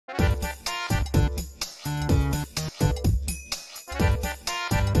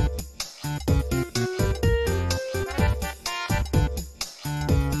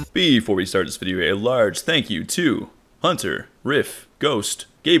Before we start this video, a large thank you to Hunter, Riff, Ghost,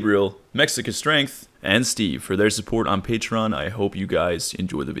 Gabriel, Mexica Strength, and Steve for their support on Patreon. I hope you guys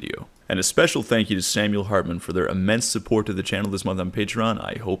enjoy the video. And a special thank you to Samuel Hartman for their immense support to the channel this month on Patreon.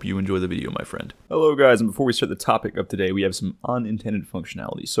 I hope you enjoy the video, my friend. Hello guys, and before we start the topic of today, we have some unintended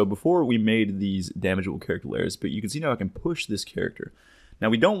functionality. So before we made these damageable character layers, but you can see now I can push this character. Now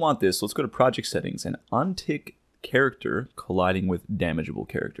we don't want this, so let's go to project settings and untick character colliding with damageable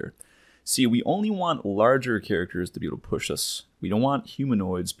character. See, we only want larger characters to be able to push us. We don't want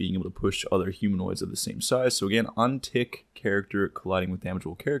humanoids being able to push other humanoids of the same size. So again, untick character colliding with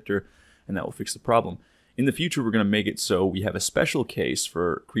damageable character, and that will fix the problem. In the future, we're going to make it so we have a special case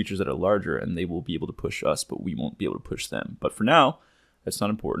for creatures that are larger, and they will be able to push us, but we won't be able to push them. But for now, that's not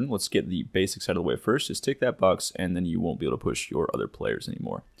important. Let's get the basics out of the way first. Just tick that box, and then you won't be able to push your other players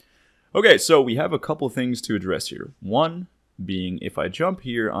anymore. Okay, so we have a couple things to address here. One being, if I jump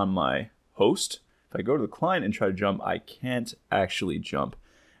here on my host, if I go to the client and try to jump, I can't actually jump.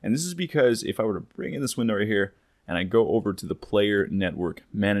 And this is because if I were to bring in this window right here, and I go over to the player network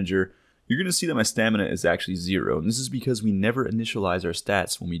manager, you're going to see that my stamina is actually 0. And this is because we never initialize our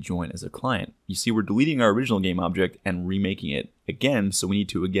stats when we join as a client. You see, we're deleting our original game object and remaking it again, so we need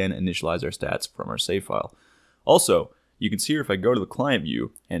to again initialize our stats from our save file. Also, you can see here if I go to the client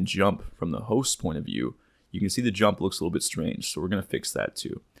view and jump from the host point of view, you can see the jump looks a little bit strange, so we're going to fix that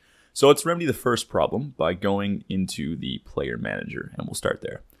too. So let's remedy the first problem by going into the player manager, and we'll start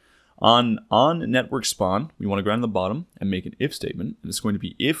there. On network spawn, we want to go down to the bottom and make an if statement, and it's going to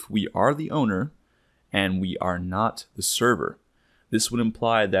be if we are the owner and we are not the server. This would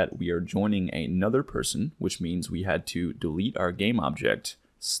imply that we are joining another person, which means we had to delete our game object,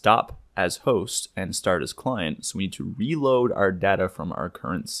 stop as host, and start as client. So we need to reload our data from our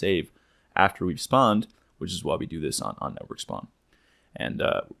current save after we've spawned, which is why we do this on network spawn. And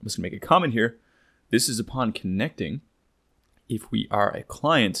I'm just going to make a comment here. This is upon connecting if we are a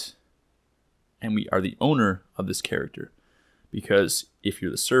client and we are the owner of this character. Because if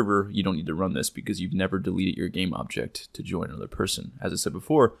you're the server, you don't need to run this because you've never deleted your game object to join another person. As I said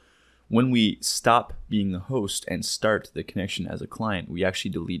before, when we stop being the host and start the connection as a client, we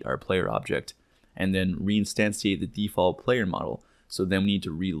actually delete our player object and then reinstantiate the default player model. So then we need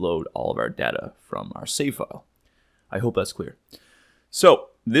to reload all of our data from our save file. I hope that's clear. So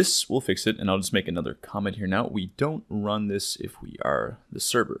this will fix it, and I'll just make another comment here now. We don't run this if we are the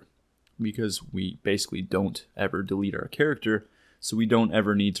server because we basically don't ever delete our character, so we don't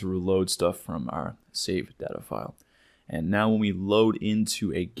ever need to reload stuff from our save data file. And now when we load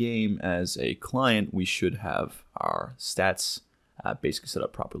into a game as a client, we should have our stats basically set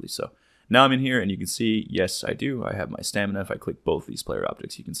up properly. So now I'm in here and you can see, yes, I do. I have my stamina. If I click both these player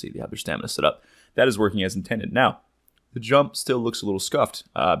objects, you can see they have their stamina set up. That is working as intended. Now, the jump still looks a little scuffed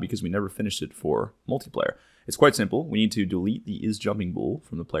because we never finished it for multiplayer. It's quite simple. We need to delete the isJumping bool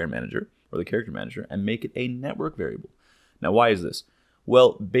from the player manager or the character manager and make it a network variable. Now, why is this?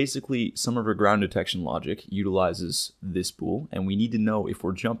 Well, basically, some of our ground detection logic utilizes this bool, and we need to know if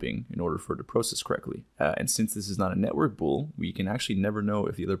we're jumping in order for it to process correctly. And since this is not a network bool, we can actually never know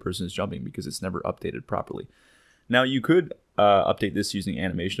if the other person is jumping because it's never updated properly. Now, you could update this using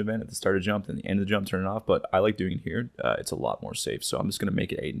animation event at the start of jump and the end of the jump, turn it off, but I like doing it here. It's a lot more safe. So I'm just going to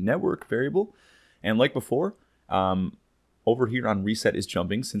make it a network variable. And like before, over here on reset is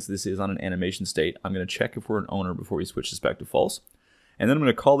jumping, since this is on an animation state, I'm going to check if we're an owner before we switch this back to false. And then I'm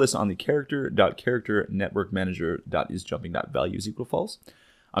going to call this on the character.character network manager.isJumping.value is equal to false.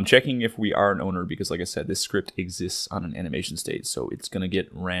 I'm checking if we are an owner because, like I said, this script exists on an animation state, so it's going to get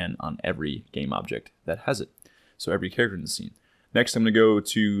ran on every game object that has it. So every character in the scene. Next, I'm going to go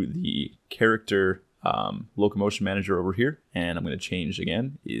to the character locomotion manager over here, and I'm going to change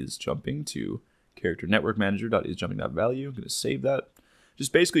again is jumping to character network manager.isJumping.value. I'm going to save that.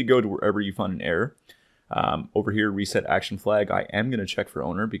 Just basically go to wherever you find an error. Over here, reset action flag, I am going to check for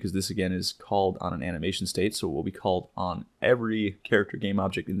owner because this again is called on an animation state, so it will be called on every character game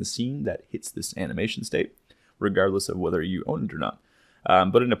object in the scene that hits this animation state, regardless of whether you own it or not.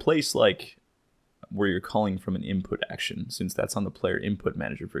 But in a place like where you're calling from an input action, since that's on the player input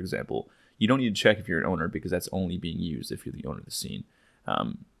manager, for example, you don't need to check if you're an owner because that's only being used if you're the owner of the scene.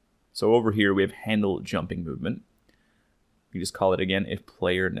 So over here, we have handle jumping movement. We just call it again if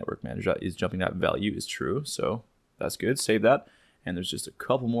player network manager is jumping.value is true. So that's good. Save that. And there's just a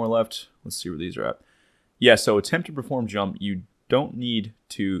couple more left. Let's see where these are at. Yeah, so attempt to perform jump. You don't need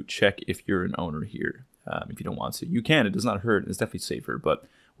to check if you're an owner here if you don't want to. You can. It does not hurt. It's definitely safer. But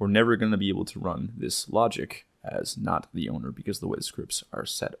we're never going to be able to run this logic as not the owner because of the way the scripts are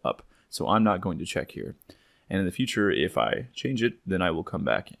set up. So I'm not going to check here. And in the future, if I change it, then I will come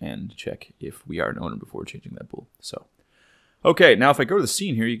back and check if we are an owner before changing that bool. So, okay, now if I go to the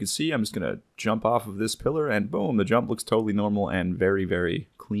scene here, you can see I'm just going to jump off of this pillar, and boom, the jump looks totally normal and very, very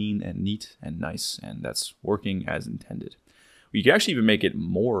clean and neat and nice, and that's working as intended. We can actually even make it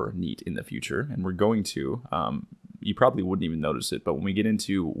more neat in the future, and we're going to. You probably wouldn't even notice it, but when we get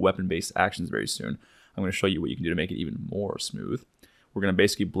into weapon-based actions very soon, I'm going to show you what you can do to make it even more smooth. We're going to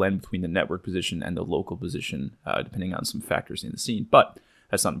basically blend between the network position and the local position, depending on some factors in the scene. But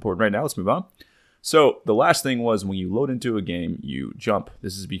that's not important right now. Let's move on. So the last thing was when you load into a game, you jump.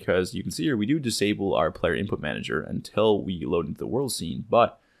 This is because you can see here we do disable our player input manager until we load into the world scene,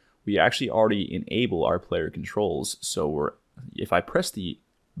 but we actually already enable our player controls. So if I press the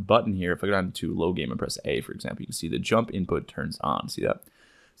button here, if I go down to low game and press A, for example, you can see the jump input turns on. See that?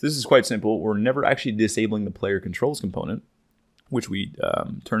 So this is quite simple. We're never actually disabling the player controls component, which we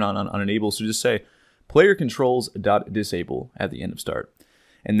turn on unenable. So just say player controls.disable at the end of start.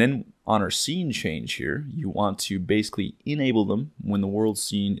 And then on our scene change here, you want to basically enable them when the world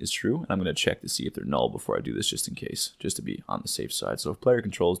scene is true. And I'm going to check to see if they're null before I do this, just in case, just to be on the safe side. So if player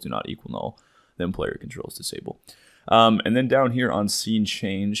controls do not equal null, then player controls disable. And then down here on scene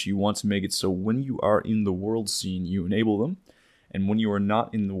change, you want to make it so when you are in the world scene, you enable them. And when you are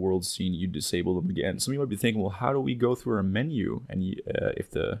not in the world scene, you disable them again. Some of you might be thinking, well, how do we go through our menu and if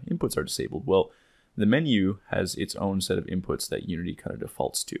the inputs are disabled? Well, the menu has its own set of inputs that Unity kind of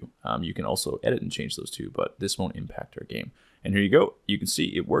defaults to. You can also edit and change those too, but this won't impact our game. And here you go. You can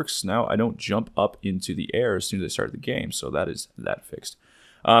see it works. Now I don't jump up into the air as soon as I start the game, so that is that fixed.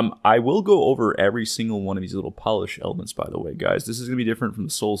 I will go over every single one of these little polish elements, by the way, guys. This is going to be different from the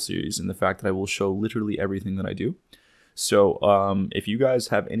Soul series in the fact that I will show literally everything that I do. So if you guys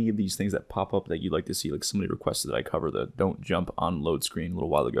have any of these things that pop up that you'd like to see, like somebody requested that I cover the don't jump on load screen a little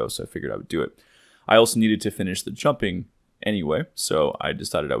while ago, so I figured I would do it. I also needed to finish the jumping anyway, so I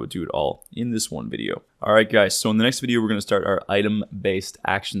decided I would do it all in this one video. Alright guys, so in the next video we're going to start our item-based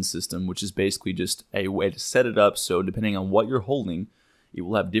action system, which is basically just a way to set it up so depending on what you're holding, it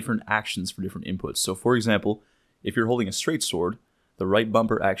will have different actions for different inputs. So for example, if you're holding a straight sword, the right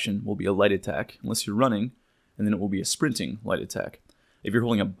bumper action will be a light attack, unless you're running, and then it will be a sprinting light attack. If you're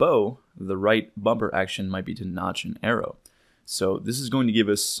holding a bow, the right bumper action might be to notch an arrow. So this is going to give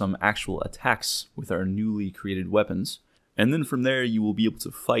us some actual attacks with our newly created weapons. And then from there, you will be able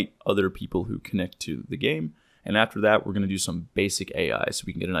to fight other people who connect to the game. And after that, we're going to do some basic AI so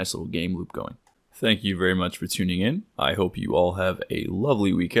we can get a nice little game loop going. Thank you very much for tuning in. I hope you all have a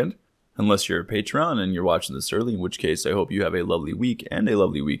lovely weekend. Unless you're a Patreon and you're watching this early, in which case I hope you have a lovely week and a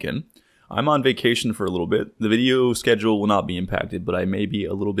lovely weekend. I'm on vacation for a little bit. The video schedule will not be impacted, but I may be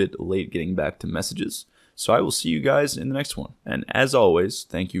a little bit late getting back to messages. So I will see you guys in the next one. And as always,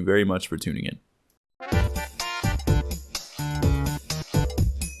 thank you very much for tuning in.